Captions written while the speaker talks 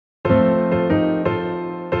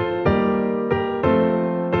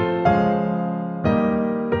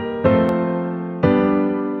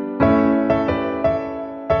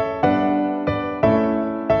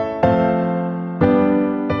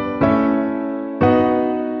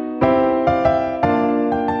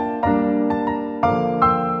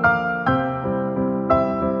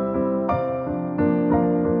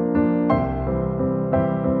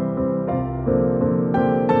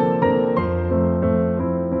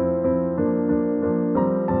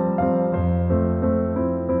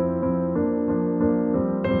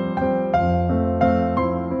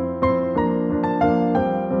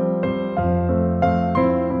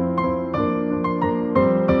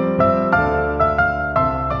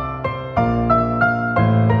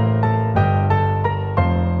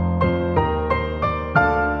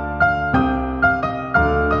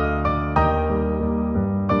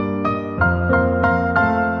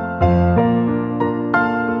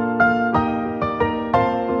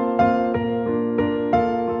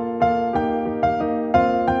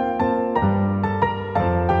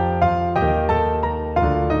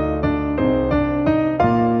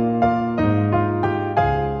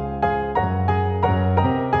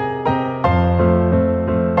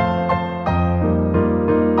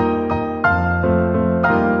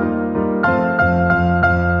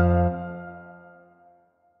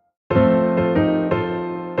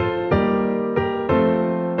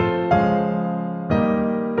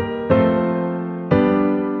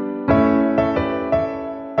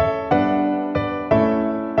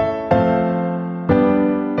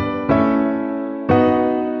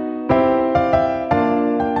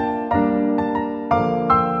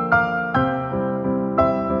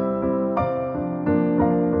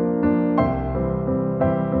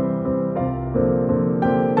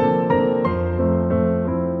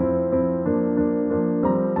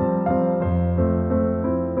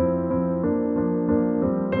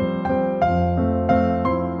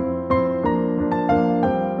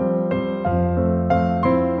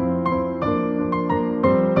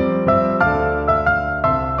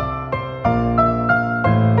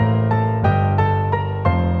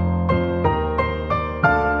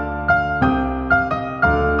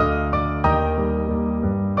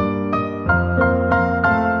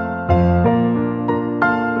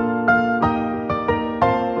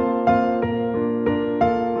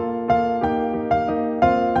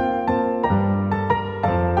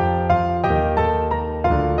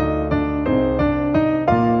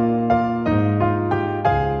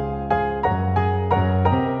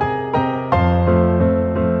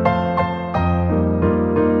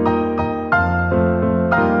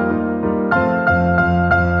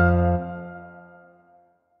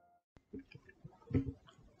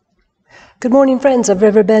Good morning, friends of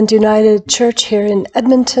Riverbend United Church here in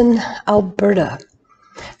Edmonton, Alberta.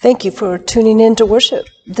 Thank you for tuning in to worship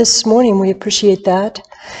this morning. We appreciate that.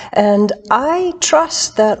 And I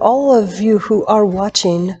trust that all of you who are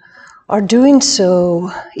watching are doing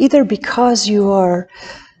so either because you are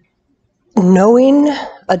knowing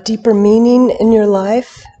a deeper meaning in your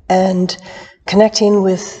life and connecting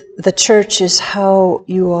with the church is how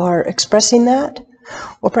you are expressing that,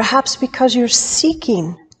 or perhaps because you're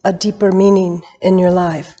seeking a deeper meaning in your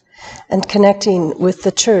life, and connecting with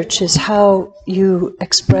the church is how you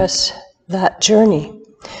express that journey.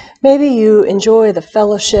 Maybe you enjoy the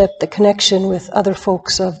fellowship, the connection with other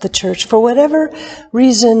folks of the church. For whatever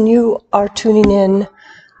reason you are tuning in,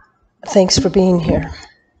 thanks for being here.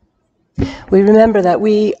 We remember that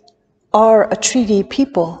we are a treaty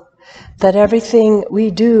people, that everything we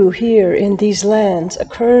do here in these lands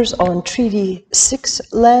occurs on Treaty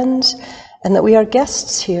 6 lands, and that we are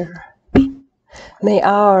guests here. May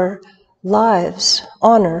our lives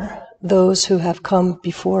honor those who have come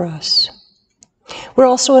before us. We're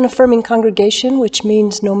also an affirming congregation, which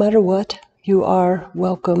means no matter what, you are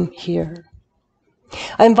welcome here.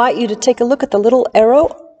 I invite you to take a look at the little arrow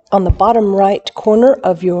on the bottom right corner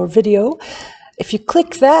of your video. If you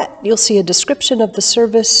click that, you'll see a description of the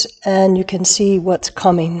service and you can see what's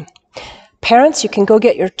coming. Parents, you can go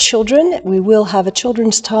get your children. We will have a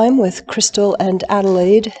children's time with Krystal and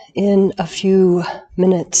Adelaide in a few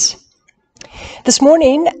minutes. This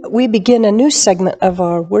morning, we begin a new segment of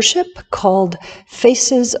our worship called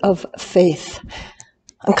Faces of Faith.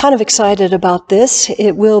 I'm kind of excited about this.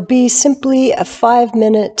 It will be simply a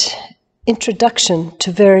 5-minute introduction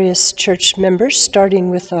to various church members, starting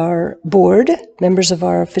with our board, members of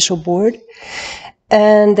our official board.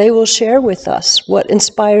 And they will share with us what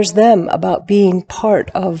inspires them about being part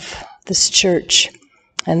of this church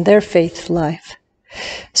and their faith life.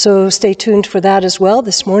 So stay tuned for that as well.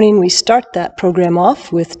 This morning we start that program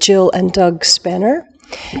off with Jill and Doug Spanner.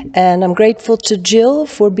 And I'm grateful to Jill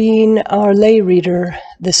for being our lay reader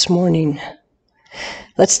this morning.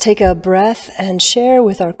 Let's take a breath and share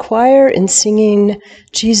with our choir in singing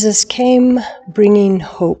Jesus Came Bringing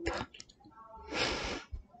Hope.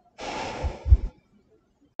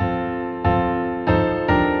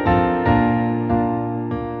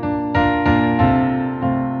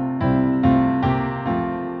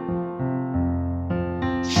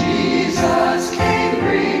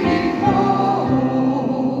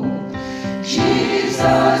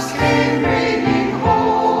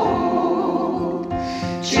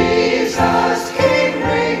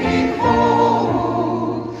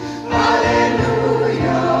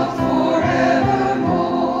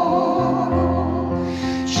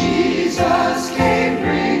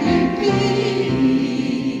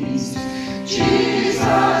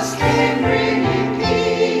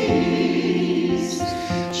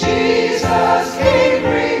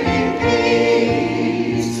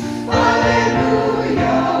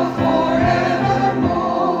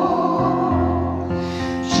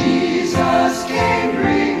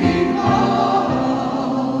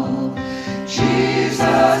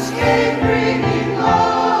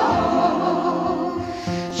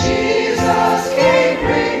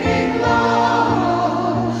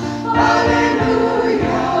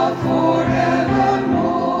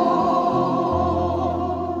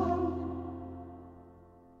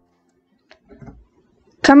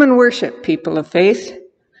 Come and worship, people of faith,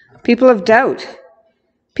 people of doubt,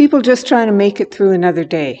 people just trying to make it through another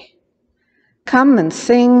day. Come and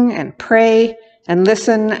sing and pray and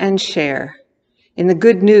listen and share in the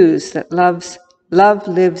good news that love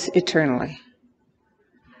lives eternally.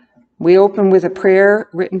 We open with a prayer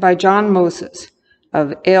written by John Moses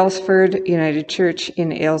of Aylesford United Church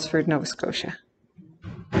in Aylesford, Nova Scotia.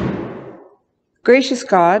 Gracious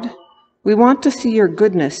God, we want to see your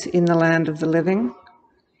goodness in the land of the living,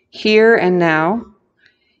 here and now,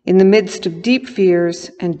 in the midst of deep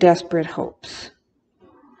fears and desperate hopes.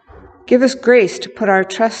 Give us grace to put our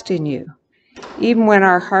trust in you, even when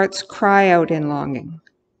our hearts cry out in longing.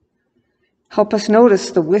 Help us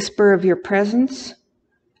notice the whisper of your presence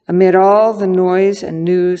amid all the noise and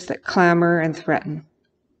news that clamor and threaten.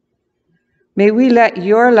 May we let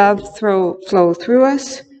your love flow through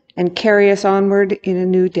us and carry us onward in a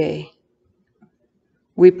new day.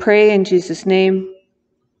 We pray in Jesus' name.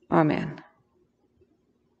 Amen.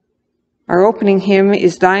 Our opening hymn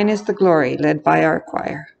is Thine is the Glory, led by our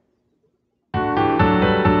choir.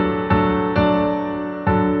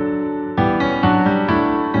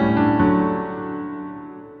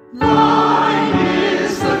 Thine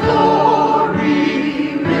is the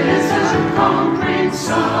glory, risen, conquering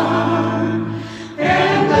Son,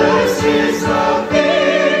 and this is the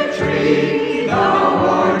victory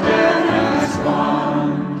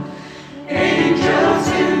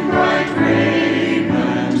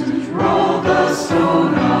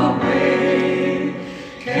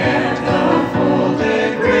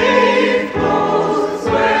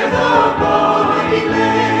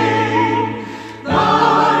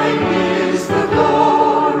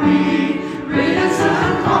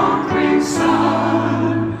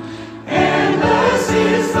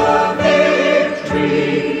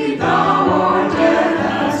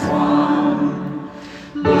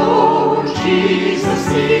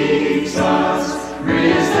Jesus,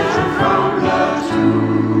 risen from the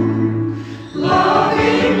tomb.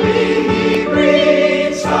 Lovingly he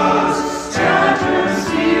greets us, scatters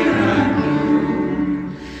here and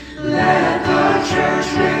gloom. Let the church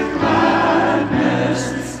with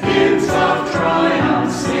gladness hymns of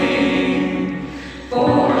triumph sing.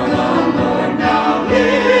 For the Lord now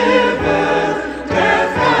liveth,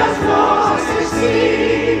 death has lost its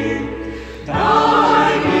sting.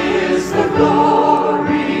 Thine is the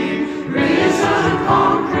glory, risen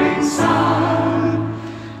conquering Son.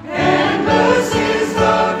 Endless is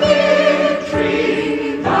the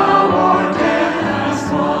victory, thou o'er death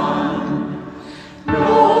hast won.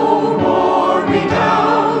 No more we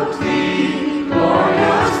doubt thee,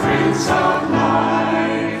 glorious Prince of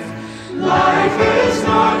life. Life is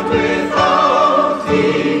not without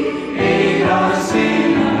thee, aid us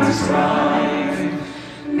in our strife.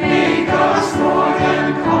 Make us more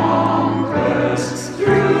than conquerors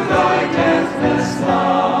through thy deathless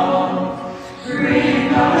love.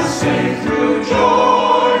 Bring us safe through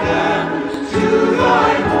Jordan to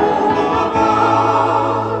thy home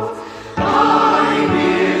above. Thine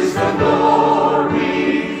is the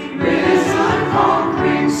glory, risen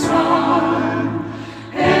conquering Son.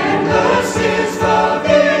 Endless is the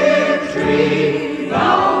victory,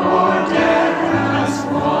 thou o'er death hast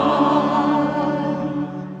won.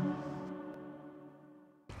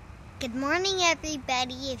 Good morning,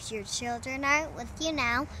 everybody. If your children aren't with you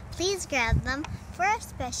now, please grab them for a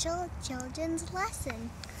special children's lesson.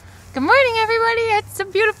 Good morning, everybody. It's a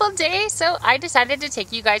beautiful day, so I decided to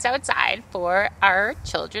take you guys outside for our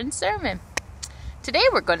children's sermon. Today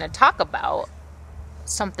we're going to talk about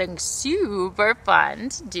something super fun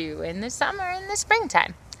to do in the summer and the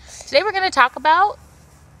springtime. Today we're going to talk about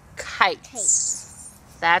kites.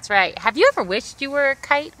 That's right. Have you ever wished you were a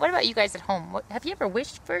kite? What about you guys at home? Have you ever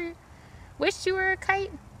wished you were a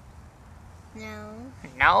kite? No.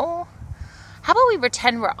 No? How about we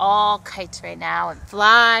pretend we're all kites right now and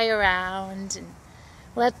fly around and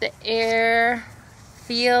let the air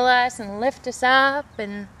feel us and lift us up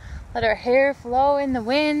and let our hair flow in the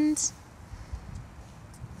wind.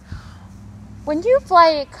 When you fly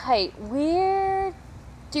a kite, where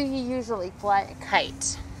do you usually fly a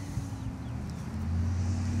kite?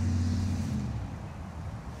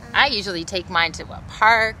 I usually take mine to a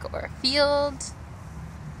park or a field.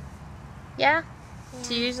 Yeah?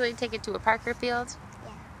 Do you usually take it to a park or field?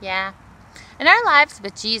 Yeah. In our lives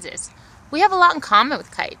with Jesus, we have a lot in common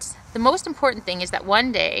with kites. The most important thing is that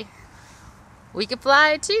one day we could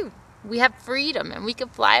fly too. We have freedom and we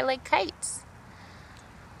could fly like kites.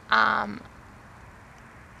 The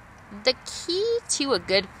key to a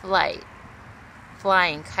good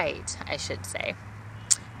flying kite, I should say,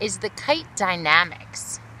 is the kite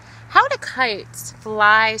dynamics. How do kites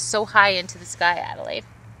fly so high into the sky, Adelaide?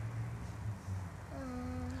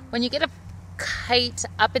 When you get a kite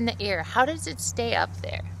up in the air, how does it stay up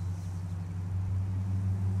there?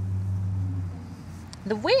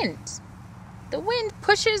 The wind. The wind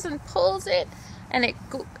pushes and pulls it, and it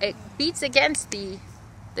beats against the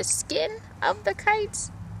skin of the kite,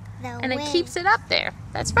 and it keeps it up there.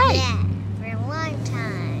 That's right. Yeah, for a long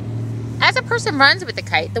time. As a person runs with the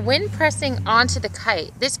kite, the wind pressing onto the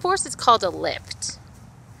kite, this force is called a lift.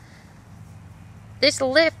 This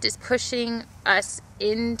lift is pushing us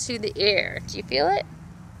into the air. Do you feel it?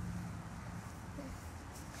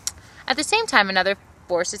 At the same time, another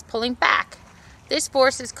force is pulling back. This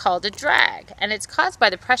force is called a drag, and it's caused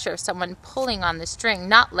by the pressure of someone pulling on the string,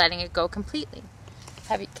 not letting it go completely.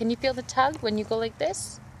 Can you feel the tug when you go like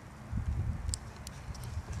this?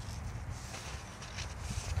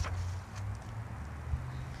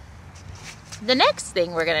 The next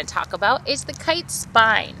thing we're going to talk about is the kite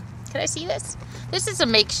spine. Can I see this? This is a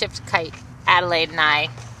makeshift kite Adelaide and I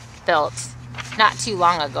built not too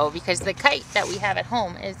long ago because the kite that we have at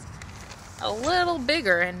home is a little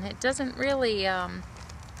bigger and it doesn't really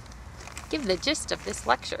give the gist of this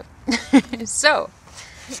lecture. So,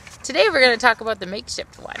 today we're going to talk about the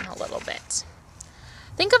makeshift one a little bit.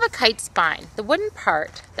 Think of a kite spine, the wooden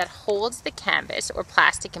part that holds the canvas or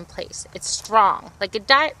plastic in place. It's strong, like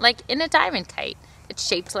in a diamond kite. It's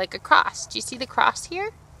shaped like a cross. Do you see the cross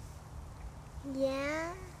here?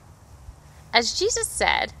 Yeah. As Jesus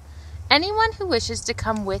said, anyone who wishes to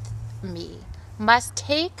come with me must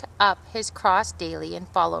take up his cross daily and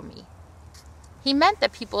follow me. He meant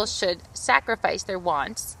that people should sacrifice their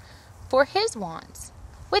wants for his wants.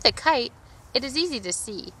 With a kite, it is easy to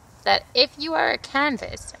see that if you are a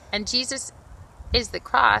canvas and Jesus is the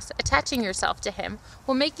cross, attaching yourself to him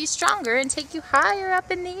will make you stronger and take you higher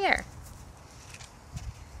up in the air.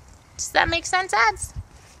 Does that make sense, Ads?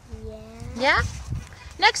 Yeah. Yeah?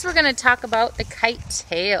 Next, we're going to talk about the kite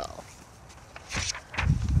tail.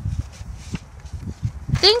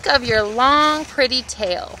 Think of your long, pretty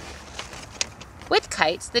tail. With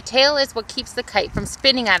kites, the tail is what keeps the kite from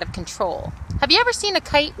spinning out of control. Have you ever seen a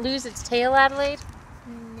kite lose its tail, Adelaide?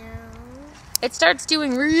 No. It starts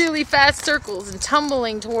doing really fast circles and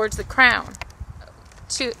tumbling towards the ground.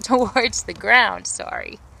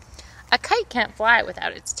 Sorry. A kite can't fly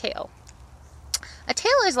without its tail. A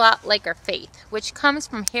tail is a lot like our faith, which comes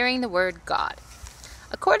from hearing the word God.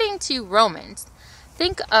 According to Romans,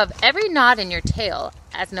 think of every knot in your tail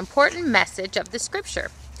as an important message of the scripture,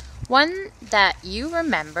 one that you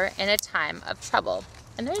remember in a time of trouble.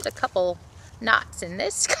 And there's a couple knots in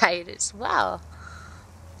this kite as well.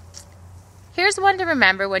 Here's one to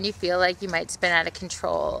remember when you feel like you might spin out of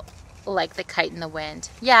control, like the kite in the wind.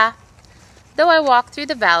 Yeah, though I walk through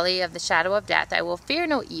the valley of the shadow of death, I will fear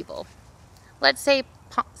no evil. Let's say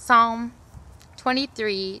Psalm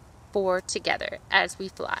 23:4 together as we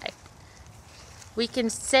fly. We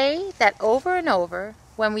can say that over and over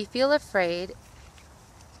when we feel afraid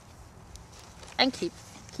and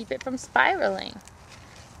keep it from spiraling.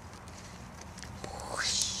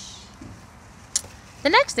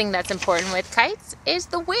 The next thing that's important with kites is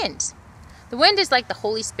the wind. The wind is like the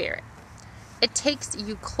Holy Spirit. It takes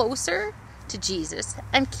you closer to Jesus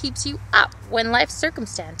and keeps you up when life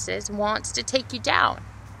circumstances wants to take you down.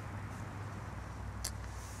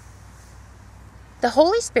 The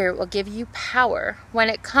Holy Spirit will give you power when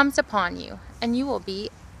it comes upon you, and you will be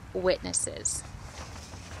witnesses.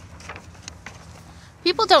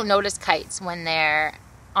 People don't notice kites when they're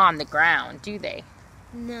on the ground, do they?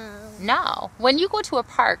 No. No. When you go to a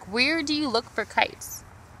park, where do you look for kites?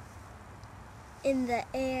 In the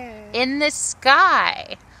air. In the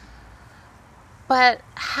sky. But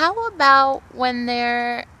how about when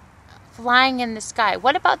they're flying in the sky?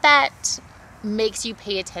 What about that makes you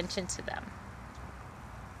pay attention to them?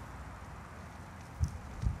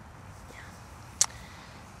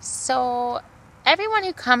 So everyone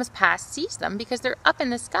who comes past sees them because they're up in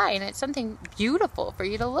the sky and it's something beautiful for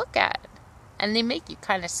you to look at. And they make you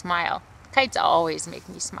kind of smile. Kites always make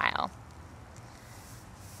me smile.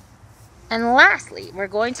 And lastly, we're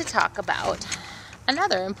going to talk about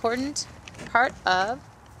another important part of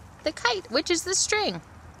the kite, which is the string.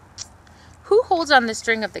 Who holds on the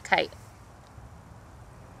string of the kite?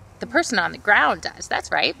 The person on the ground does,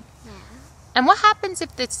 that's right. Yeah. And what happens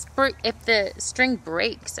if the string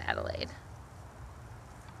breaks, Adelaide?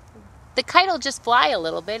 The kite will just fly a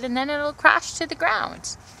little bit and then it'll crash to the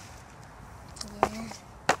ground. Yeah.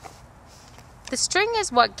 The string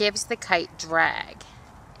is what gives the kite drag.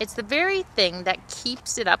 It's the very thing that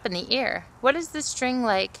keeps it up in the air. What is the string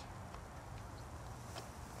like?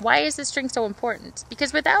 Why is the string so important?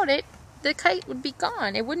 Because without it, the kite would be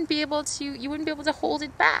gone. You wouldn't be able to hold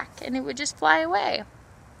it back and it would just fly away.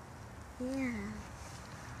 Yeah.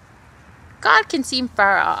 God can seem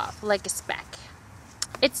far off, like a speck.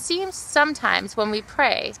 It seems sometimes when we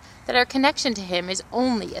pray that our connection to Him is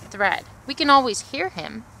only a thread. We can always hear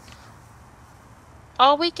Him.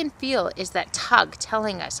 All we can feel is that tug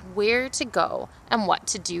telling us where to go and what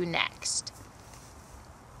to do next.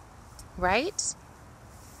 Right?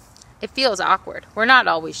 It feels awkward. We're not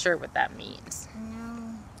always sure what that means.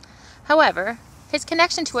 No. However, His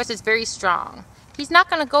connection to us is very strong. He's not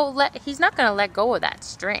going to let go of that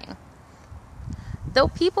string. Though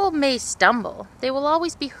people may stumble, they will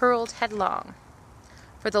always be hurled headlong.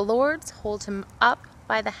 For the Lord holds him up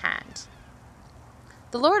by the hand.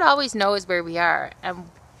 The Lord always knows where we are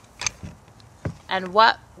and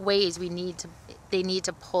what ways they need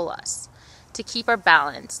to pull us to keep our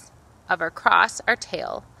balance of our cross, our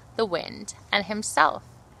tail, the wind, and Himself.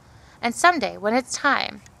 And someday, when it's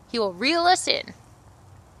time, He will reel us in,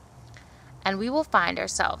 and we will find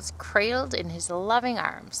ourselves cradled in His loving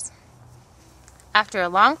arms. After a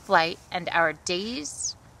long flight and our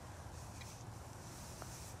days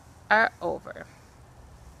are over.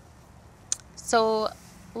 So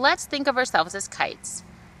let's think of ourselves as kites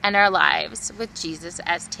and our lives with Jesus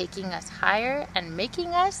as taking us higher and making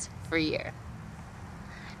us freer.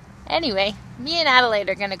 Anyway, me and Adelaide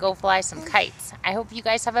are going to go fly some kites. I hope you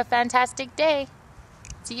guys have a fantastic day.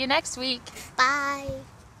 See you next week. Bye.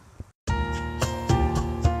 Amen.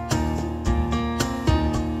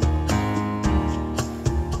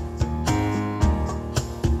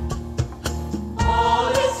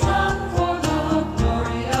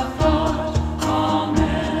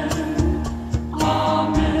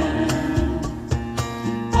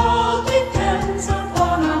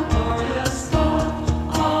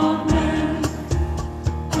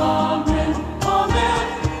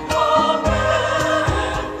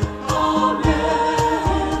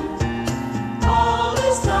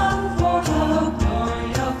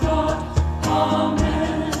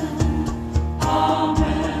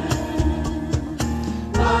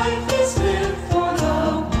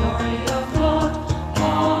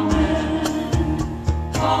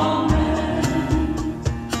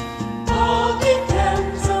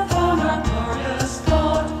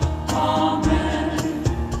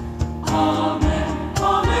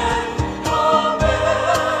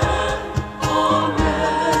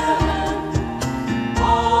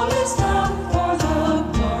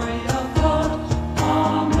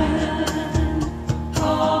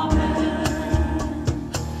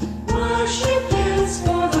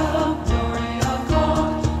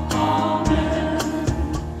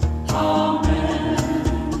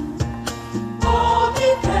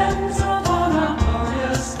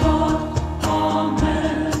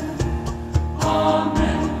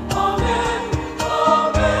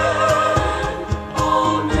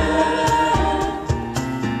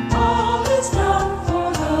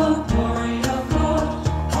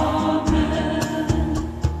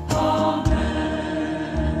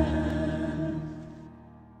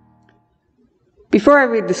 Before I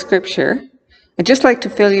read the scripture, I'd just like to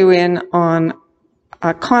fill you in on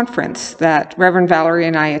a conference that Reverend Valerie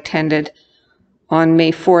and I attended on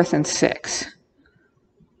May 4th and 6th.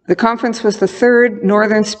 The conference was the third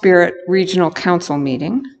Northern Spirit Regional Council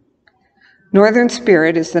meeting. Northern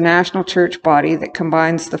Spirit is the national church body that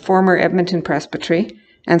combines the former Edmonton Presbytery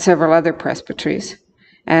and several other presbyteries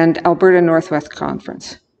and Alberta Northwest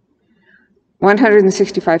Conference.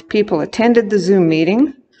 165 people attended the Zoom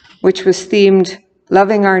meeting, which was themed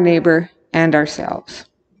Loving Our Neighbor and Ourselves.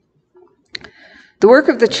 The work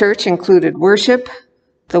of the church included worship,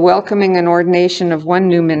 the welcoming and ordination of one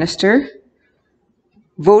new minister,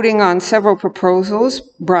 voting on several proposals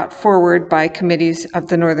brought forward by committees of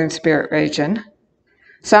the Northern Spirit region,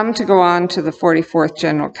 some to go on to the 44th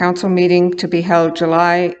General Council meeting to be held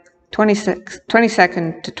July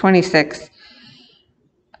 22nd to 26th,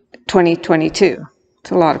 2022.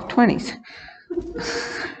 It's a lot of 20s.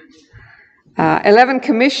 11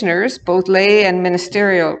 commissioners, both lay and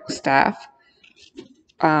ministerial staff,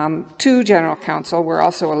 to General Council were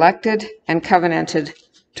also elected and covenanted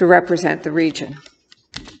to represent the region.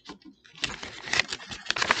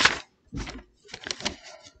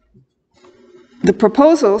 The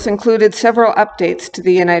proposals included several updates to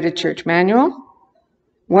the United Church Manual,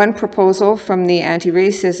 one proposal from the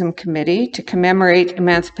Anti-Racism Committee to commemorate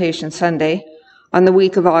Emancipation Sunday on the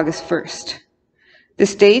week of August 1st.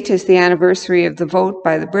 This date is the anniversary of the vote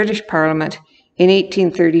by the British Parliament in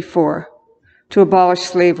 1834 to abolish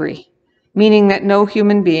slavery, meaning that no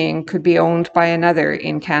human being could be owned by another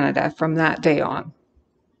in Canada from that day on.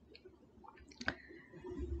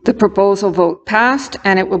 The proposal vote passed,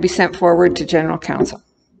 and it will be sent forward to General Council.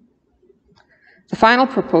 The final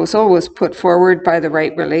proposal was put forward by the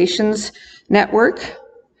Right Relations Network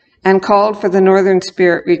and called for the Northern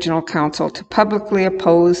Spirit Regional Council to publicly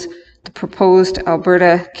oppose the proposed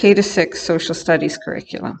Alberta K-6 social studies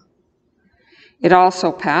curriculum. It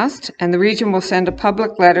also passed, and the region will send a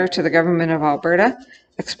public letter to the Government of Alberta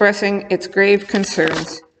expressing its grave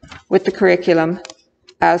concerns with the curriculum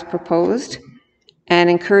as proposed, and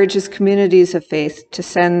encourages communities of faith to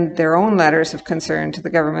send their own letters of concern to the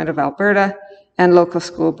Government of Alberta and local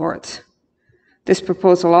school boards. This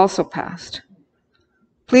proposal also passed.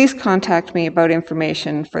 Please contact me about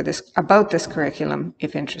information about this curriculum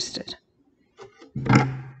if interested.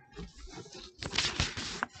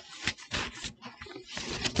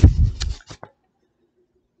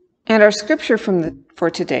 And our scripture for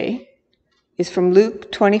today is from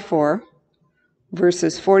Luke 24,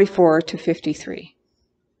 verses 44 to 53.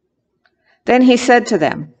 Then he said to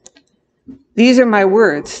them, "These are my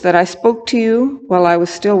words that I spoke to you while I was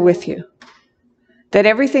still with you, that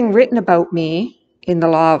everything written about me in the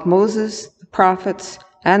law of Moses, the prophets,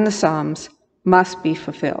 and the Psalms must be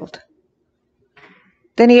fulfilled."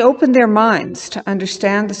 Then he opened their minds to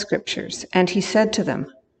understand the scriptures, and he said to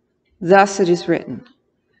them, "Thus it is written,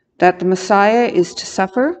 that the Messiah is to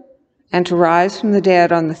suffer and to rise from the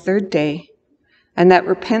dead on the third day, and that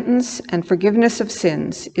repentance and forgiveness of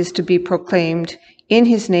sins is to be proclaimed in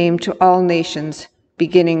his name to all nations,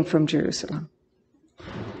 beginning from Jerusalem.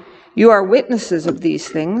 You are witnesses of these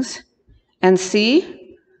things, and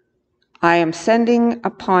see, I am sending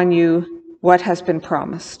upon you what has been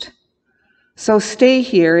promised. So stay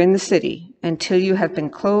here in the city until you have been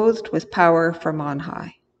clothed with power from on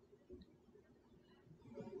high."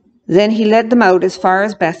 Then he led them out as far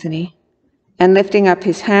as Bethany, and lifting up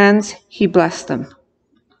his hands, he blessed them.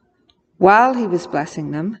 While he was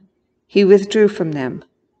blessing them, he withdrew from them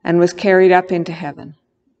and was carried up into heaven.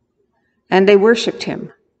 And they worshipped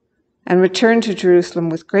him and returned to Jerusalem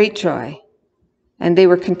with great joy, and they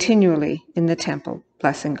were continually in the temple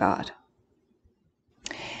blessing God.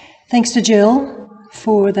 Thanks to Jill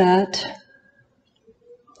for that.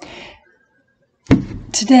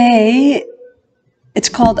 Today, it's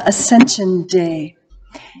called Ascension Day.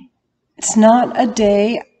 It's not a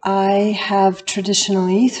day I have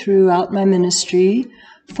traditionally, throughout my ministry,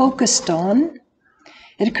 focused on.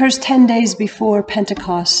 It occurs 10 days before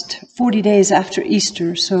Pentecost, 40 days after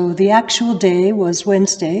Easter, so the actual day was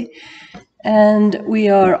Wednesday, and we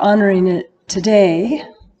are honoring it today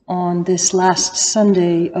on this last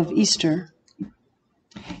Sunday of Easter.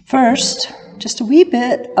 First, just a wee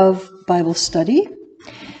bit of Bible study.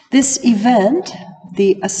 This event,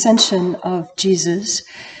 the Ascension of Jesus,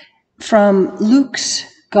 from Luke's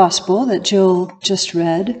Gospel that Jill just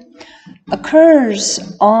read, occurs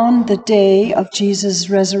on the day of Jesus'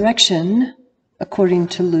 resurrection, according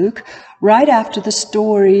to Luke, right after the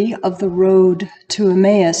story of the road to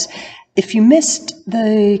Emmaus. If you missed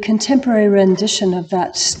the contemporary rendition of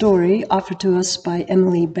that story offered to us by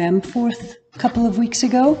Emily Bamforth a couple of weeks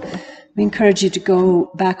ago, We encourage you to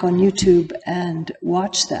go back on YouTube and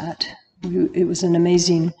watch that. It was an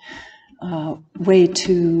amazing way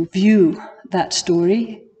to view that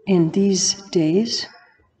story in these days.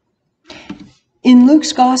 In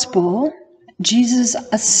Luke's Gospel, Jesus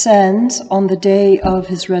ascends on the day of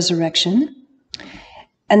his resurrection.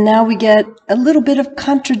 And now we get a little bit of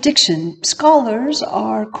contradiction. Scholars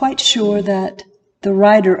are quite sure that the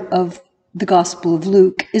writer of the Gospel of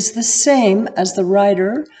Luke is the same as the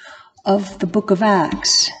writer of the book of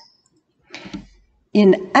Acts.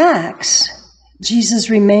 In Acts, Jesus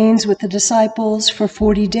remains with the disciples for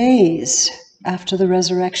 40 days after the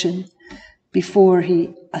resurrection before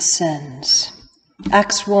he ascends.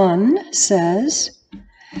 Acts 1 says,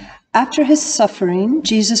 after his suffering,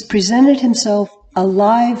 Jesus presented himself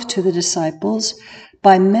alive to the disciples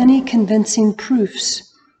by many convincing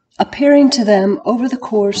proofs, appearing to them over the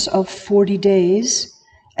course of 40 days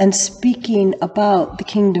and speaking about the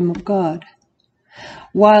kingdom of God.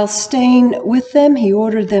 While staying with them, he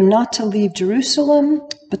ordered them not to leave Jerusalem,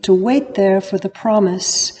 but to wait there for the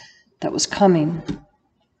promise that was coming.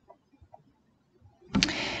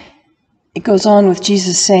 It goes on with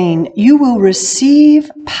Jesus saying, you will receive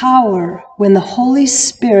power when the Holy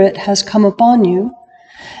Spirit has come upon you,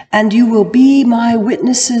 and you will be my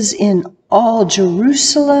witnesses in all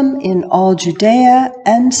Jerusalem, in all Judea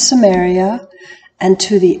and Samaria, and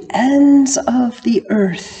to the ends of the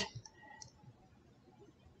earth.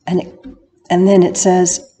 And then it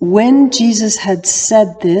says, when Jesus had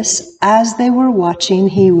said this, as they were watching,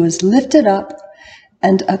 he was lifted up,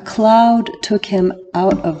 and a cloud took him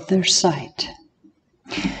out of their sight.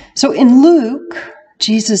 So in Luke,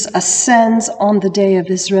 Jesus ascends on the day of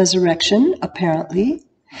his resurrection, apparently.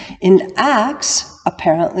 In Acts,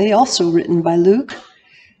 apparently also written by Luke,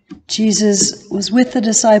 Jesus was with the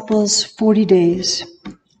disciples 40 days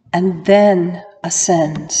and then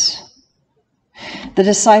ascends. The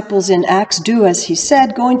disciples in Acts do as he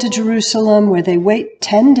said, going to Jerusalem, where they wait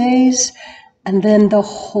 10 days, and then the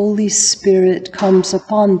Holy Spirit comes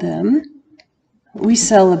upon them. We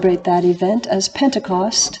celebrate that event as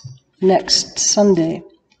Pentecost next Sunday.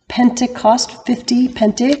 Pentecost, 50,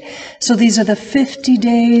 Pente. So these are the 50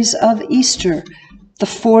 days of Easter. The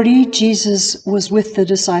 40, Jesus was with the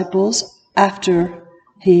disciples after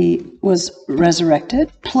he was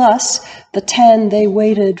resurrected, plus the 10, they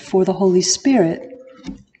waited for the Holy Spirit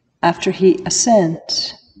after he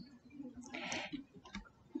ascends.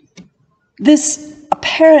 This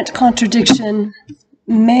apparent contradiction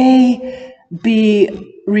may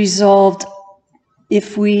be resolved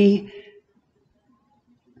if we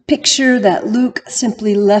picture that Luke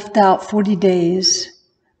simply left out 40 days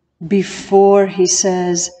before he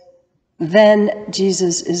says, then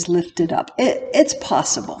Jesus is lifted up. It's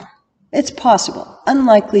possible. It's possible.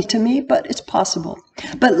 Unlikely to me, but it's possible.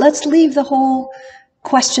 But let's leave the whole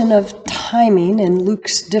question of timing in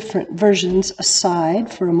Luke's different versions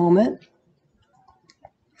aside for a moment,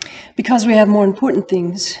 because we have more important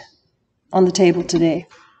things on the table today.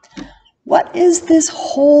 What is this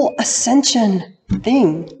whole ascension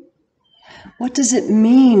thing? What does it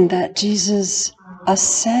mean that Jesus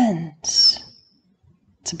ascends?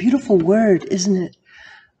 It's a beautiful word, isn't it?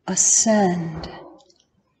 Ascend.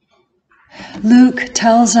 Luke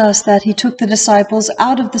tells us that he took the disciples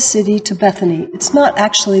out of the city to Bethany. It's not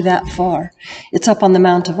actually that far. It's up on the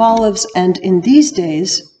Mount of Olives, and in these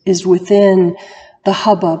days is within the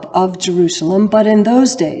hubbub of Jerusalem, but in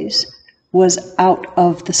those days was out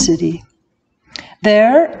of the city.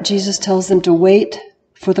 There, Jesus tells them to wait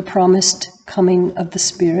for the promised coming of the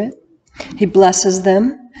Spirit. He blesses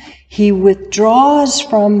them. He withdraws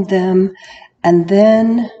from them, and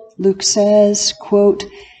then Luke says, quote,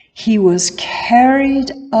 he was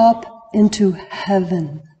carried up into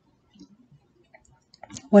heaven.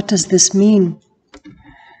 What does this mean?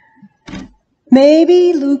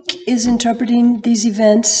 Maybe Luke is interpreting these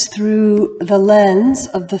events through the lens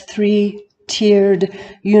of the three-tiered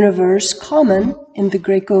universe common in the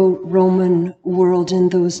Greco-Roman world in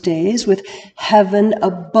those days, with heaven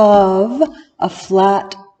above a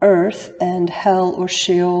flat earth and hell or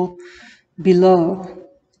Sheol below.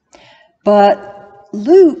 But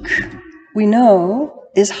Luke, we know,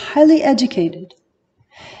 is highly educated,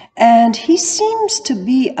 and he seems to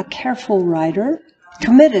be a careful writer,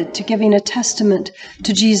 committed to giving a testament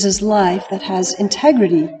to Jesus' life that has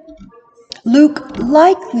integrity. Luke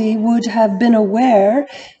likely would have been aware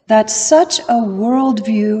that such a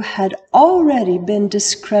worldview had already been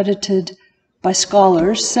discredited by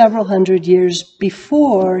scholars several hundred years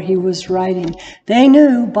before he was writing. They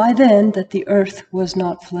knew by then that the earth was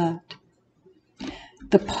not flat.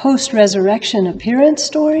 The post-resurrection appearance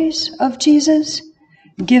stories of Jesus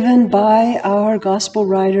given by our gospel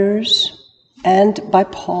writers and by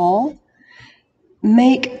Paul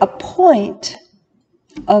make a point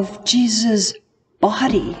of Jesus'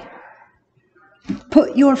 body.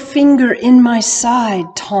 Put your finger in my side,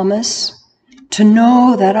 Thomas, to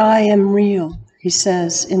know that I am real, he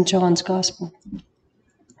says in John's gospel.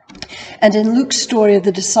 And in Luke's story of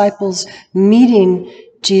the disciples meeting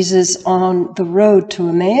Jesus on the road to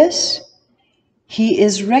Emmaus, he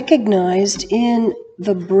is recognized in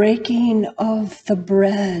the breaking of the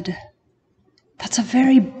bread. That's a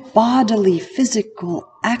very bodily,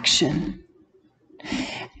 physical action.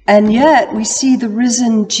 And yet we see the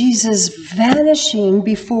risen Jesus vanishing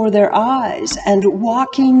before their eyes and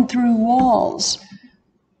walking through walls.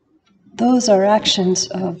 Those are actions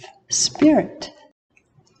of spirit.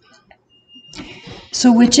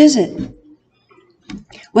 So which is it?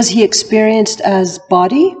 Was he experienced as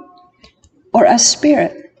body or as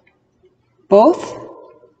spirit? Both?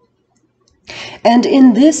 And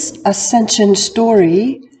in this ascension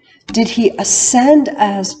story, did he ascend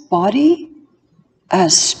as body,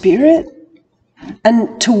 as spirit?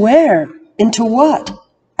 And to where? Into what?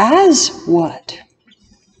 As what?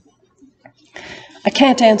 I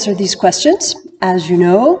can't answer these questions, as you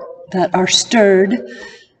know, that are stirred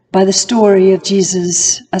by the story of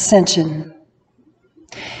Jesus' ascension.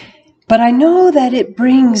 But I know that it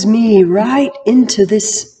brings me right into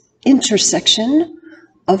this intersection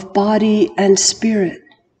of body and spirit,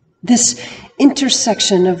 this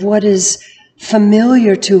intersection of what is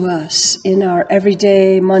familiar to us in our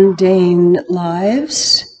everyday mundane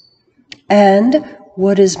lives and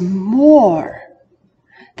what is more,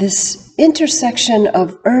 this intersection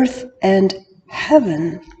of earth and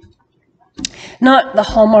heaven. Not the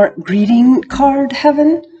Hallmark greeting card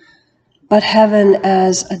heaven, but heaven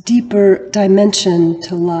as a deeper dimension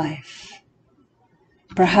to life.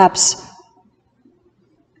 Perhaps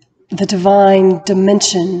the divine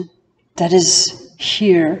dimension that is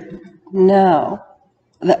here now,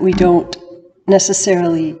 that we don't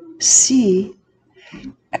necessarily see,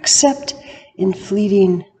 except in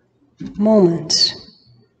fleeting moments.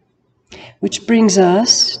 Which brings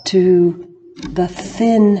us to the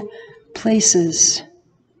thin places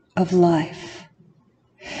of life.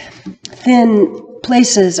 Thin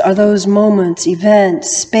places are those moments,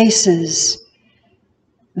 events, spaces,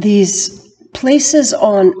 these places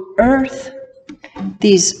on earth,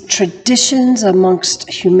 these traditions amongst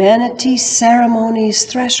humanity, ceremonies,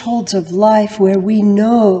 thresholds of life where we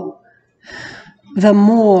know the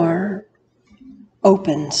more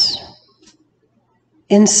opens.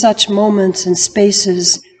 In such moments and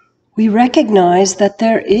spaces, we recognize that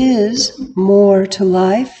there is more to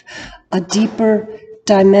life, a deeper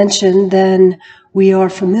dimension than we are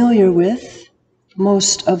familiar with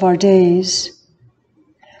most of our days.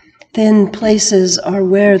 Thin places are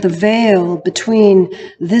where the veil between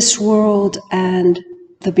this world and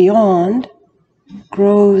the beyond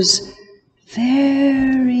grows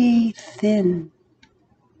very thin.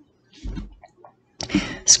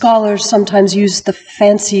 Scholars sometimes use the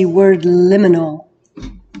fancy word liminal.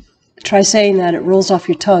 Try saying that, it rolls off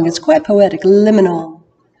your tongue. It's quite poetic, liminal,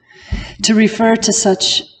 to refer to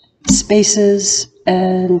such spaces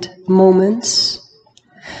and moments.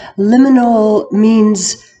 Liminal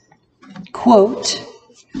means, quote,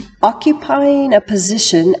 occupying a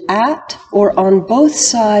position at or on both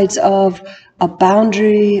sides of a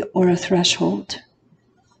boundary or a threshold,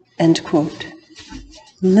 end quote.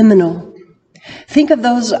 Liminal. Think of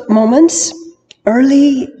those moments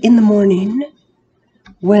early in the morning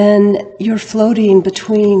when you're floating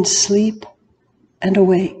between sleep and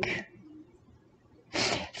awake.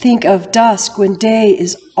 Think of dusk when day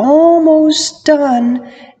is almost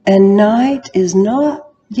done and night is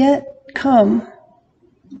not yet come.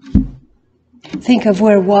 Think of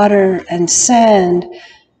where water and sand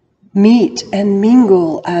meet and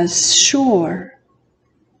mingle as shore.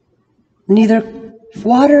 Neither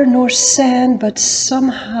water nor sand, but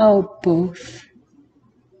somehow both.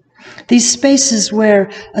 These spaces where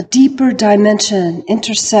a deeper dimension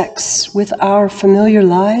intersects with our familiar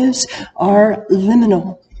lives are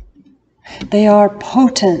liminal. They are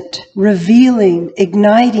potent, revealing,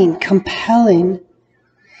 igniting, compelling.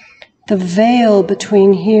 The veil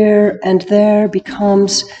between here and there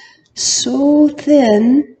becomes so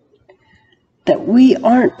thin that we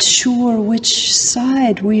aren't sure which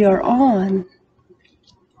side we are on.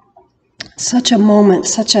 Such a moment,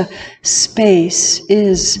 such a space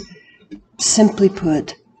is, simply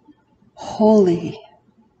put, holy.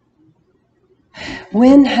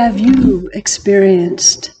 When have you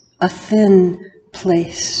experienced a thin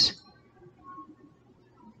place?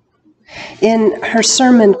 In her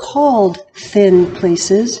sermon called Thin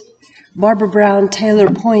Places, Barbara Brown Taylor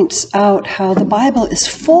points out how the Bible is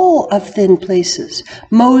full of thin places.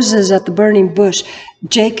 Moses at the burning bush,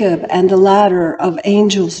 Jacob and the ladder of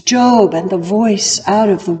angels, Job and the voice out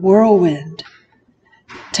of the whirlwind.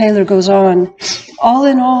 Taylor goes on, all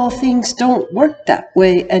in all, things don't work that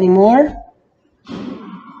way anymore.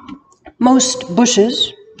 Most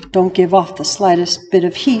bushes don't give off the slightest bit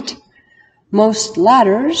of heat. Most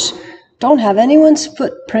ladders don't have anyone's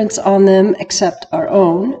footprints on them except our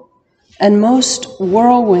own. And most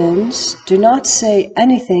whirlwinds do not say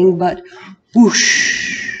anything but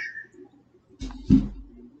whoosh.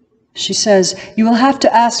 She says, you will have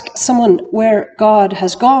to ask someone where God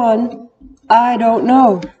has gone. I don't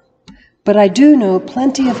know. But I do know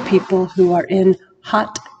plenty of people who are in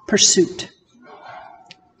hot pursuit.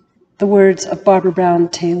 The words of Barbara Brown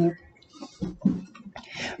Taylor.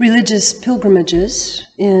 Religious pilgrimages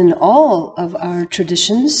in all of our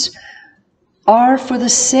traditions are for the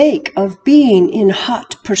sake of being in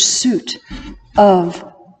hot pursuit of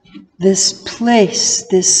this place,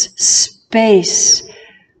 this space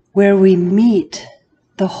where we meet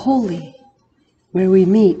the holy, where we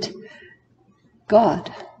meet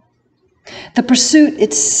God. The pursuit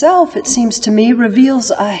itself, it seems to me,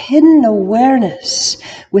 reveals a hidden awareness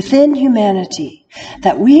within humanity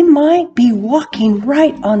that we might be walking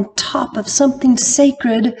right on top of something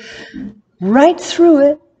sacred, right through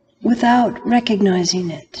it, without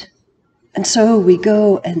recognizing it. And so we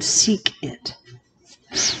go and seek it.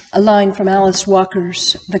 A line from Alice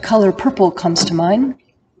Walker's The Color Purple comes to mind.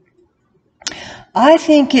 I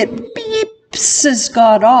think it beeps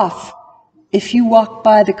God off if you walk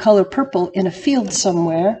by the color purple in a field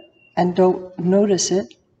somewhere and don't notice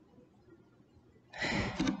it.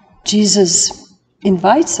 Jesus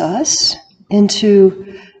invites us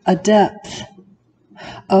into a depth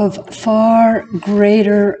of far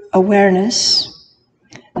greater awareness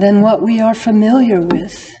than what we are familiar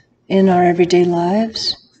with in our everyday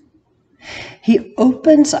lives. He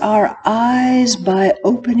opens our eyes by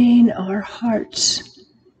opening our hearts.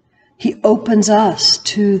 He opens us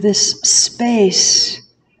to this space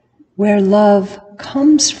where love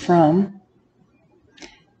comes from.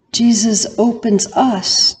 Jesus opens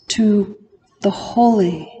us to the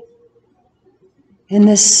holy. In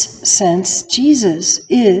this sense, Jesus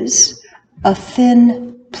is a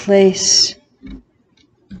thin place.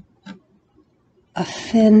 A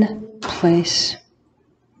thin place.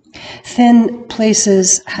 Thin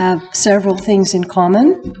places have several things in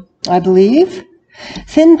common, I believe.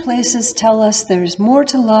 Thin places tell us there is more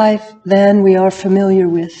to life than we are familiar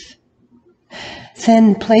with.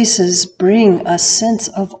 Thin places bring a sense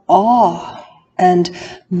of awe and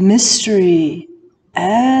mystery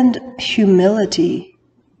and humility.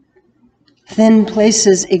 Thin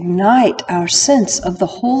places ignite our sense of the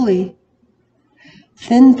holy.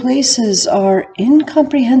 Thin places are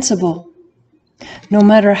incomprehensible. No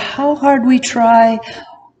matter how hard we try,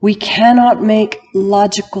 we cannot make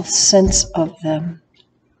logical sense of them.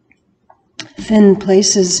 Thin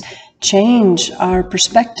places change our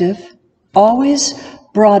perspective, always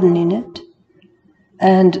broadening it,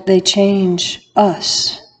 and they change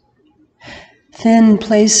us. Thin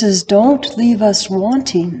places don't leave us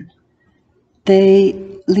wanting,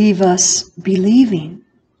 they leave us believing.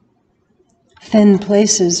 Thin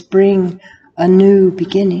places bring a new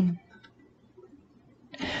beginning.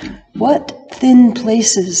 What thin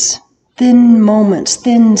places, thin moments,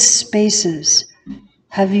 thin spaces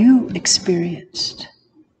have you experienced?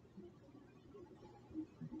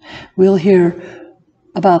 We'll hear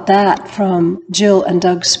about that from Jill and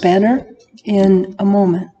Doug Spanner in a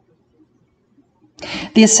moment.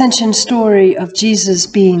 The ascension story of Jesus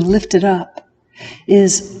being lifted up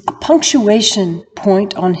is a punctuation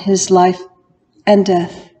point on his life and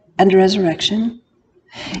death and resurrection.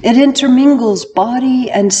 It intermingles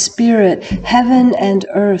body and spirit, heaven and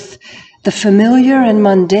earth, the familiar and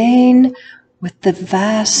mundane with the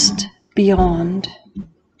vast beyond.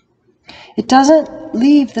 It doesn't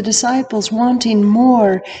leave the disciples wanting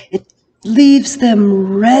more. It leaves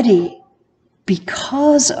them ready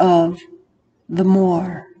because of the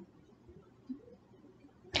more.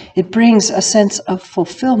 It brings a sense of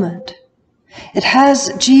fulfillment. It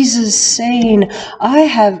has Jesus saying, I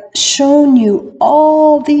have shown you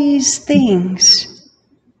all these things.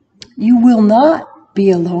 You will not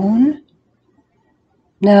be alone.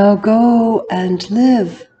 Now go and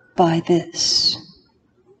live by this.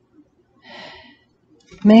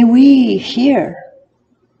 May we hear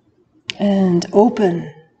and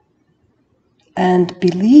open and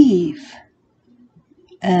believe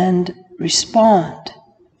and respond.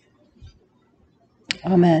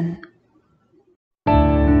 Amen.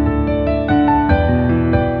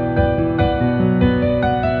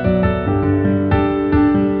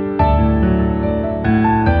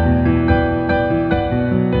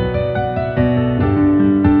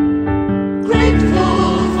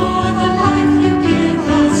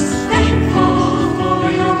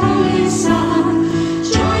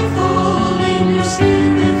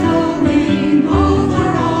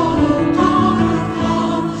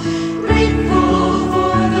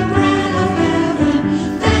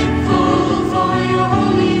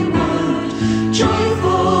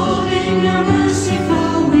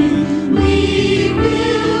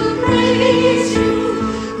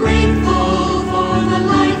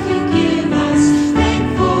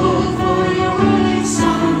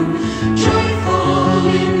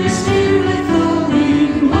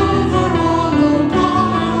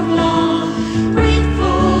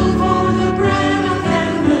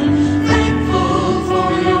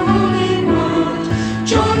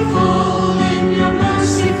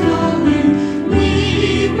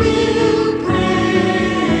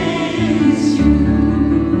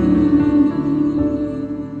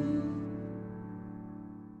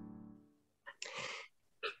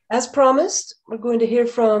 As promised, we're going to hear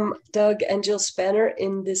from Doug and Jill Spanner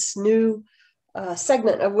in this new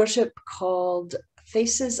segment of worship called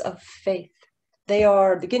Faces of Faith. They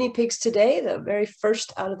are the guinea pigs today, the very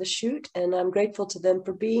first out of the chute, and I'm grateful to them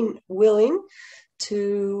for being willing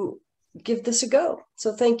to give this a go.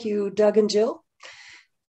 So thank you, Doug and Jill.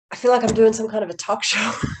 I feel like I'm doing some kind of a talk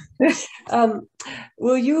show.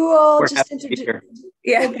 Will you all just introduce?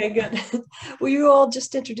 Yeah. Okay, good. Will you all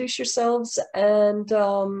just introduce yourselves and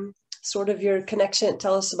sort of your connection?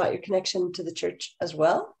 Tell us about your connection to the church as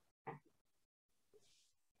well.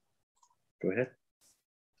 Go ahead.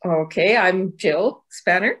 Okay, I'm Jill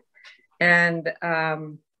Spanner, and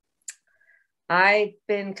I've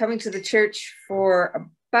been coming to the church for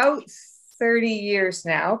about 30 years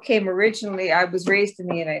now. I was raised in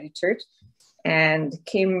the United Church and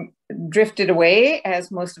drifted away, as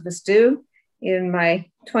most of us do, in my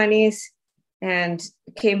 20s, and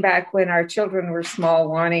came back when our children were small,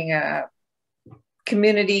 wanting a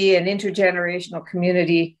community, an intergenerational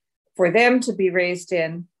community for them to be raised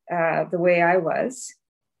in the way I was.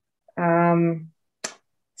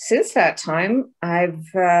 Since that time, I've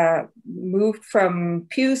moved from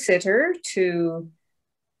pew sitter to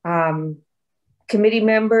committee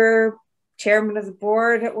member, chairman of the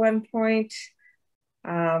board at one point.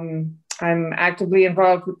 I'm actively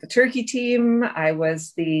involved with the turkey team. I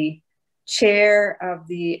was the chair of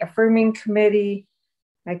the affirming committee.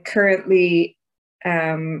 I currently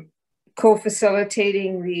am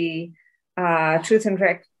co-facilitating the Truth and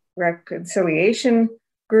Reconciliation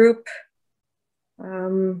group.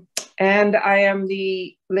 And I am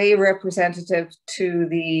the lay representative to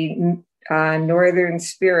the Northern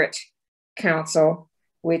Spirit Council,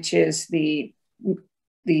 which is the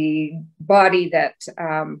body that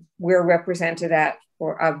we're represented at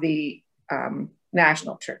of the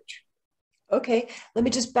national church. Okay, let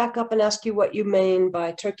me just back up and ask you what you mean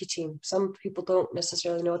by turkey team. Some people don't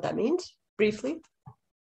necessarily know what that means, briefly.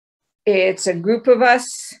 It's a group of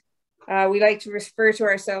us. We like to refer to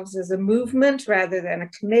ourselves as a movement rather than a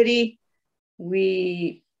committee.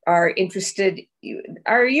 We are interested,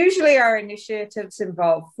 usually our initiatives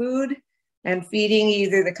involve food and feeding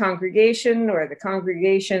either the congregation or the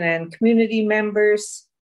congregation and community members.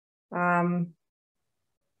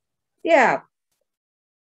 Yeah.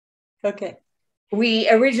 Okay. We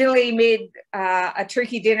originally made a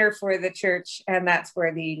turkey dinner for the church, and that's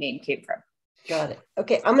where the name came from. Got it.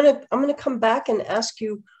 Okay, I'm gonna come back and ask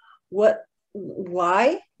you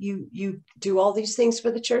why you do all these things for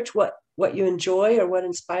the church, what you enjoy or what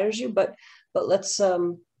inspires you. But let's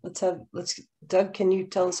Doug, can you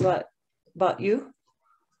tell us about you?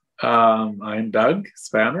 I'm Doug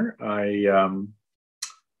Spanner. I'm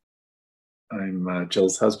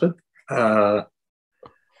Jill's husband, and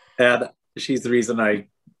she's the reason I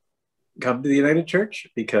come to the United Church,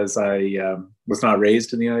 because I was not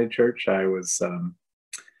raised in the United Church. I was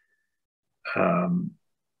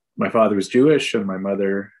my father was Jewish, and my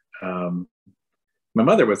mother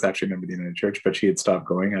was actually a member of the United Church, but she had stopped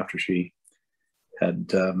going after she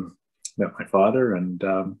had met my father, and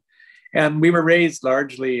we were raised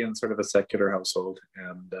largely in sort of a secular household,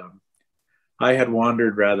 and I had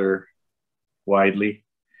wandered rather widely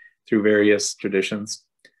through various traditions.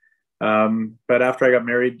 But after I got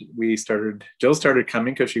married, Jill started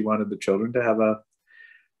coming because she wanted the children to have a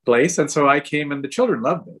place. And so I came, and the children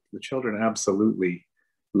loved it. The children absolutely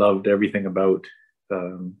loved everything about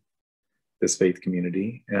this faith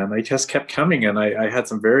community. And I just kept coming, and I had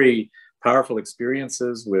some very powerful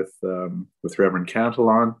experiences with Reverend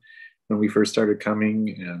Cantillon when we first started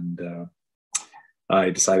coming. And I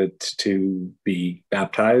decided to be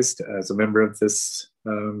baptized as a member of this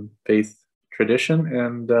faith tradition,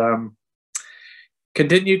 and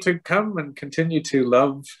continue to come and continue to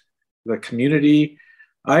love the community.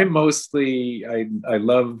 I love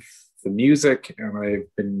the music, and I've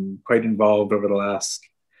been quite involved over the last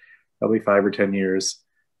probably 5 or 10 years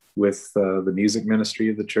with the music ministry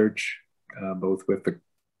of the church, both with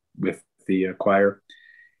the choir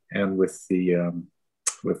and with the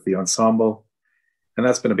ensemble, and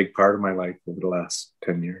that's been a big part of my life over the last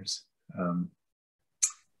 10 years.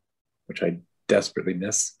 Which I desperately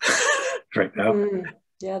miss right now.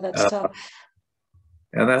 Yeah, that's tough.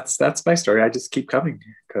 And that's my story. I just keep coming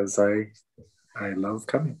because I love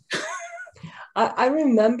coming. I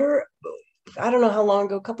remember, I don't know how long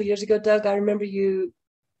ago, a couple of years ago, Doug, I remember you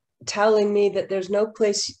telling me that there's no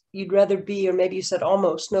place you'd rather be, or maybe you said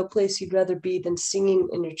almost no place you'd rather be than singing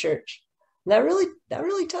in your church. And that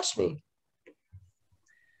really touched me.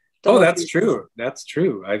 That's true. That's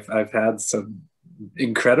true. I've had some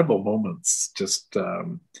incredible moments, just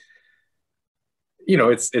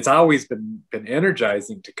it's always been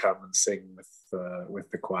energizing to come and sing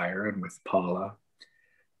with the choir and with Paula,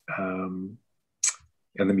 and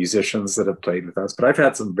the musicians that have played with us. But I've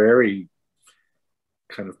had some very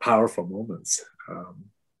kind of powerful moments,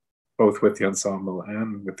 both with the ensemble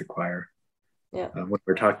and with the choir. Yeah. When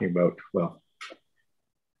we're talking about, well,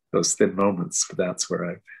 those thin moments, but that's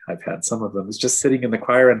where I've had some of them. It's just sitting in the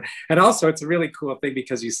choir, and also it's a really cool thing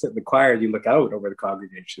because you sit in the choir, you look out over the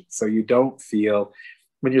congregation, so you don't feel,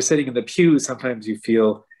 when you're sitting in the pew, sometimes you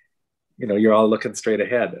feel, you're all looking straight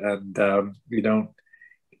ahead, and you don't.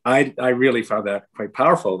 I really found that quite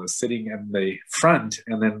powerful, is sitting in the front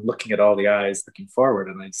and then looking at all the eyes looking forward,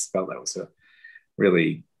 and I just felt that was a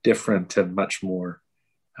really different and much more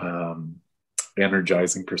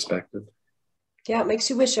energizing perspective. Yeah, it makes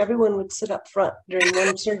you wish everyone would sit up front during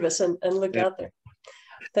one service and look out there.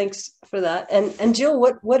 Thanks for that. And Jill,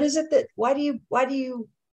 what is it that, why do you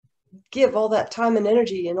give all that time and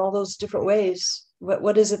energy in all those different ways?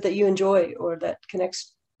 What is it that you enjoy, or that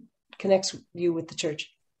connects you with the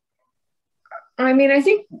church? I mean, I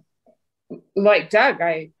think, like Doug,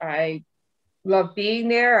 I love being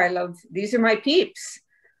there. These are my peeps.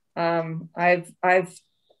 I've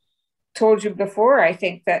told you before, I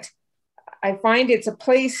think that I find it's a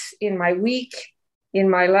place in my week, in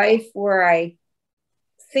my life, where I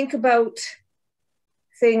think about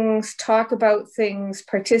things, talk about things,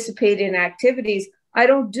 participate in activities I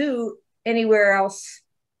don't do anywhere else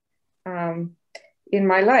in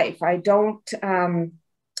my life. I don't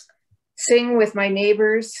sing with my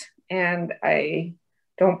neighbors, and I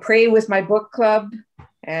don't pray with my book club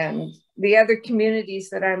and the other communities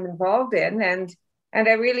that I'm involved in. And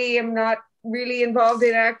I really am not really involved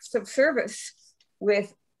in acts of service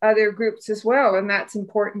with other groups as well. And that's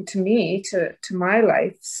important to me, to my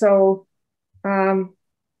life. So yeah,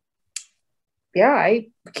 I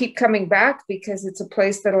keep coming back because it's a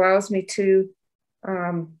place that allows me to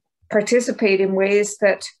participate in ways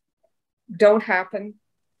that don't happen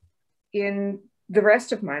in the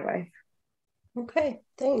rest of my life. Okay,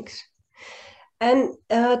 thanks. And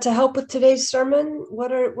to help with today's sermon,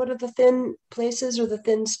 what are the thin places or the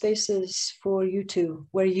thin spaces for you two,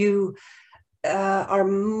 where you are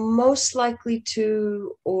most likely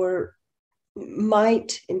to or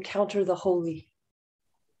might encounter the holy?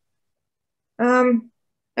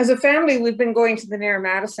 As a family, we've been going to the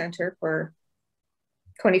𝗫𝗏𝗏 Center for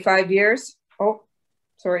 25 years. Oh,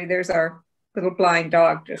 sorry, there's our little blind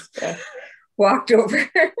dog just walked over.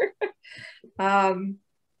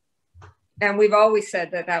 And we've always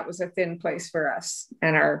said that that was a thin place for us.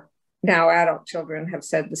 And our now adult children have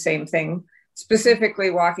said the same thing, specifically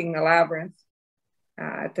walking the labyrinth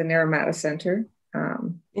at the 𝗫𝗏𝗏 Center.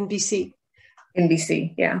 In BC. In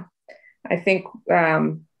BC, yeah. I think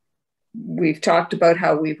we've talked about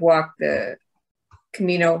how we've walked the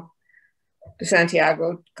Camino de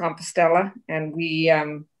Santiago de Compostela, and we...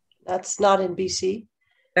 that's not in BC.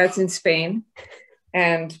 That's in Spain.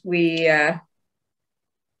 And we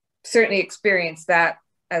certainly experienced that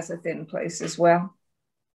as a thin place as well.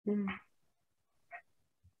 Mm.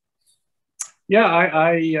 Yeah,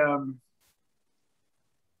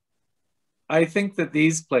 I think that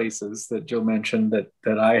these places that Jill mentioned,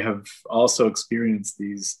 that I have also experienced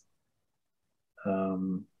these,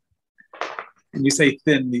 when you say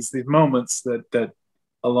thin, these moments that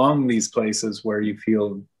along these places where you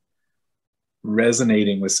feel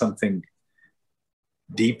resonating with something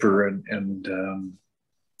deeper and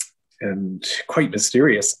quite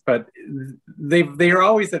mysterious, but they are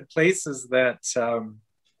always at places that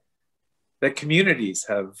that communities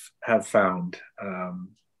have found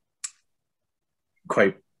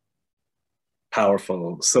quite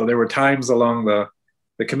powerful. So there were times along the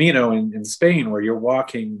Camino in Spain where you're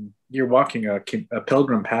walking a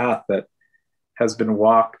pilgrim path that has been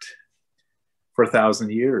walked for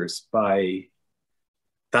 1,000 years by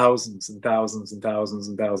thousands and thousands and thousands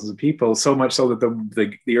and thousands of people, so much so that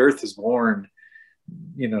the earth is worn,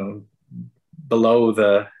 below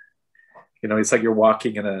the, it's like you're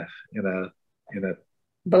walking in a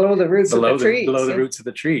below the roots of the trees. Below the roots of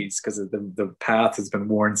the trees, because the path has been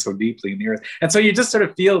worn so deeply in the earth. And so you just sort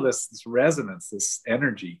of feel this resonance, this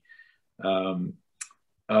energy of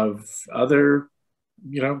other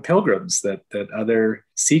pilgrims, that other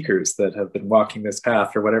seekers that have been walking this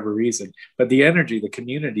path for whatever reason. But the energy, the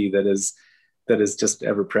community that is just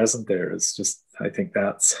ever present there is just, I think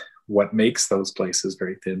that's what makes those places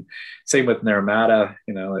very thin. Same with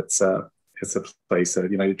𝗫𝗏𝗏, it's a place, a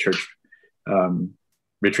United Church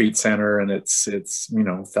retreat center, and it's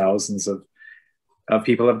thousands of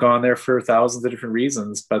people have gone there for thousands of different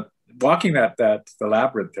reasons. But walking the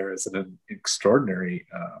labyrinth there is an extraordinary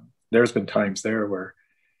there's been times there where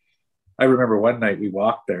I remember one night we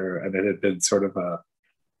walked there, and it had been sort of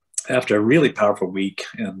after a really powerful week,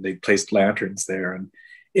 and they placed lanterns there, and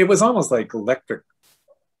it was almost like electric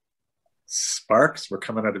sparks were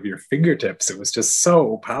coming out of your fingertips. It was just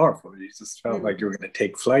so powerful. You just felt like you were going to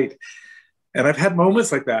take flight. And I've had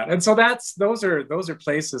moments like that. And so those are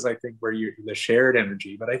places, I think, where the shared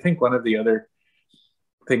energy. But I think one of the other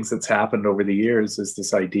things that's happened over the years is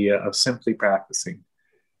this idea of simply practicing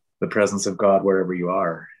the presence of God wherever you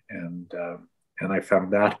are. And I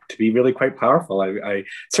found that to be really quite powerful. I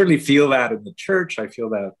certainly feel that in the church. I feel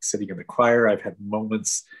that sitting in the choir. I've had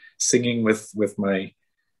moments singing with my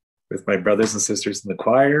brothers and sisters in the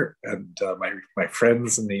choir, and my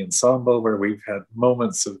friends in the ensemble, where we've had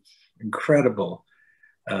moments of incredible,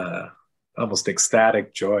 almost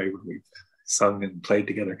ecstatic joy when we've sung and played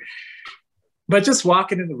together. But just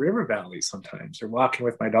walking in the river valley sometimes, or walking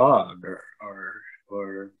with my dog,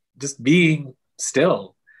 or just being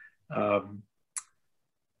still. I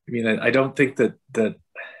mean, I don't think that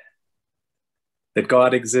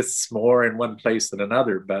God exists more in one place than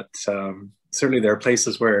another, but certainly there are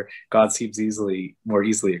places where God seems more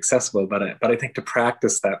easily accessible. But I think to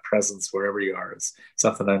practice that presence wherever you are is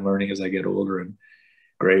something I'm learning as I get older and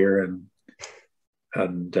grayer,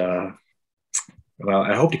 and well,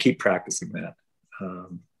 I hope to keep practicing that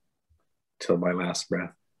till my last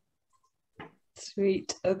breath.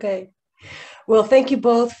 Sweet. Okay. Well, thank you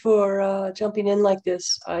both for jumping in like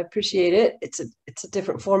this. I appreciate it. It's a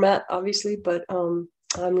different format, obviously, but I'm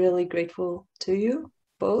really grateful to you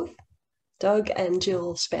both, Doug and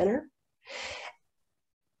Jill Spanner.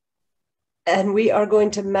 And we are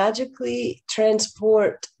going to magically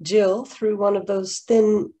transport Jill through one of those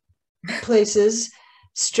thin places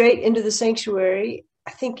straight into the sanctuary.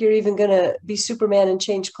 I think you're even going to be Superman and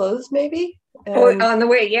change clothes, maybe? On the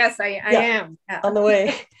way. Yes, I am. Yeah. On the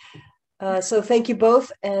way. So thank you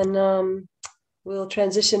both, and we'll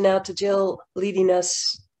transition now to Jill leading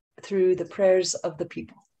us through the prayers of the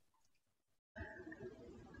people.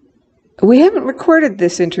 We haven't recorded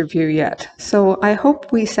this interview yet, so I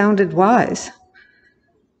hope we sounded wise.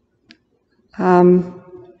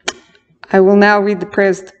 I will now read the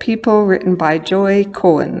prayers of the people written by Joy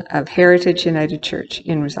Cohen of Heritage United Church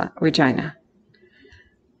in Regina.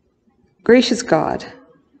 Gracious God,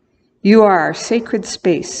 you are our sacred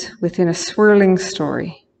space within a swirling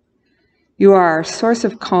story. You are our source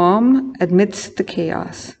of calm amidst the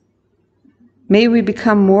chaos. May we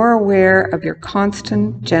become more aware of your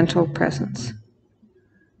constant, gentle presence.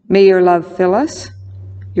 May your love fill us,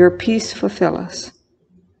 your peace fulfill us.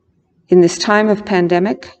 In this time of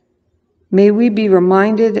pandemic, may we be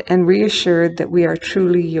reminded and reassured that we are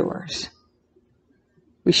truly yours.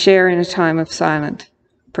 We share in a time of silent,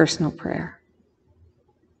 personal prayer.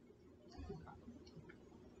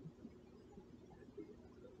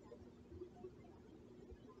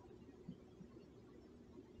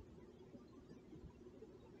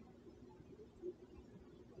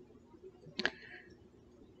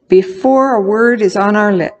 Before a word is on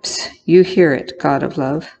our lips, you hear it, God of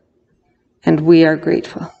love, and we are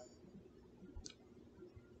grateful.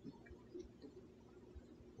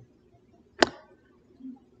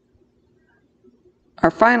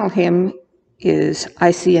 Our final hymn is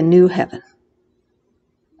I See a New Heaven.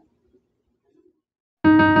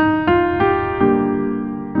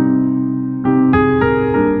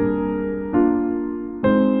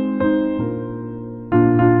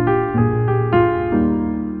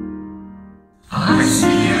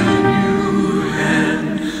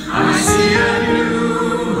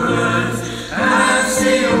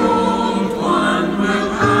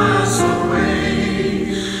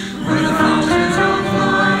 Where the fountains of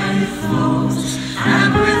life flows,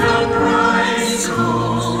 and with a bright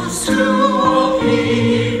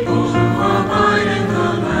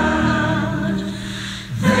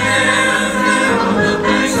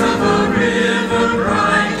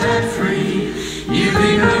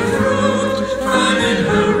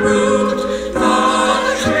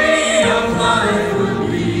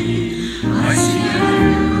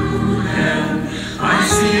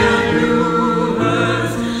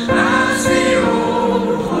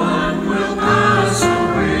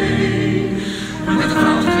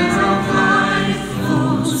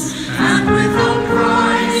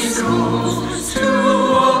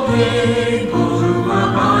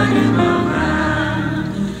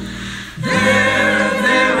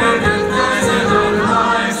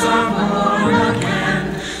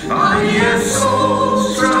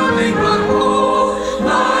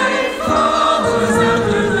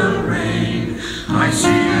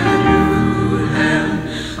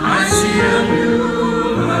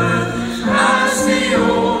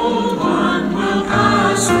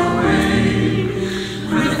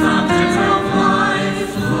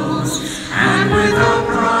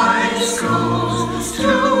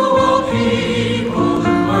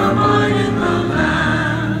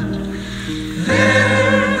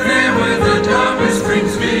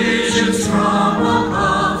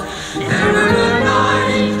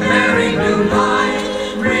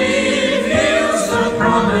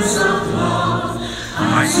promise of love.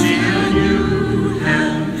 I see a new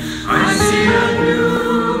heaven, I see a new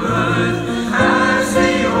earth, as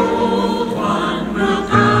the old one will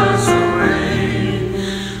pass away.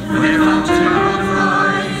 When fountain of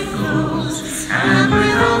life flows, and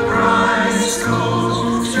without price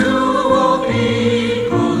goes to all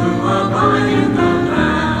people who abide in the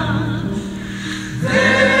land.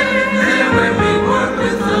 There when we work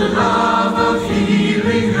with the love of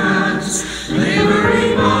healing hands,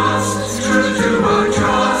 laboring must, true to our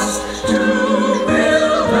trust, to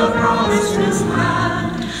build the promised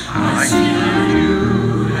land. I see a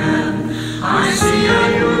new heaven, I see a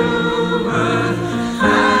new earth,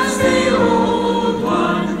 as the old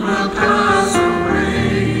one will pass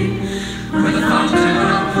away. When the fountain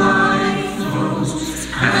of life flows,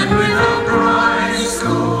 and without price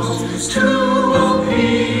goes to all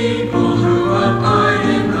people who abide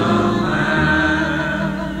in the land.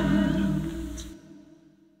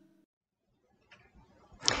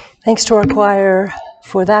 Thanks to our choir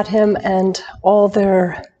for that hymn and all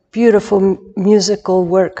their beautiful musical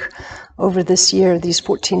work over this year, these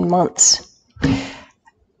 14 months.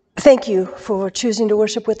 Thank you for choosing to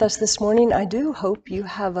worship with us this morning. I do hope you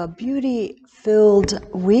have a beauty-filled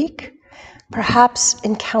week, perhaps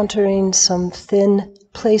encountering some thin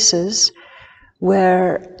places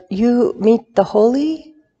where you meet the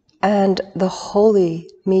holy and the holy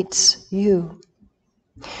meets you.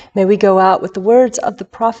 May we go out with the words of the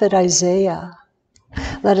prophet Isaiah.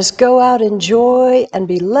 Let us go out in joy and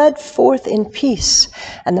be led forth in peace,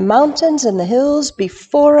 and the mountains and the hills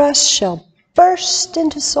before us shall burst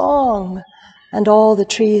into song, and all the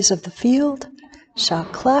trees of the field shall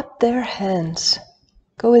clap their hands.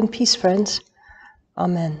 Go in peace, friends.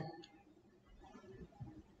 Amen.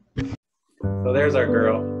 So there's our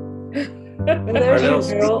girl. And there's Our little your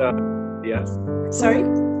sweet girl. dog. Yes. Sorry?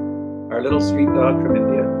 Our little sweet dog from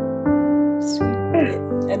India.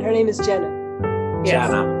 Sweet. And her name is Jenna. Yes.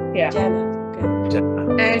 Jana. Yeah. Jenna. Okay.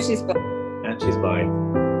 Jana. And she's And she's bi.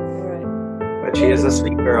 All right. But she is a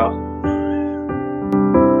sweet girl.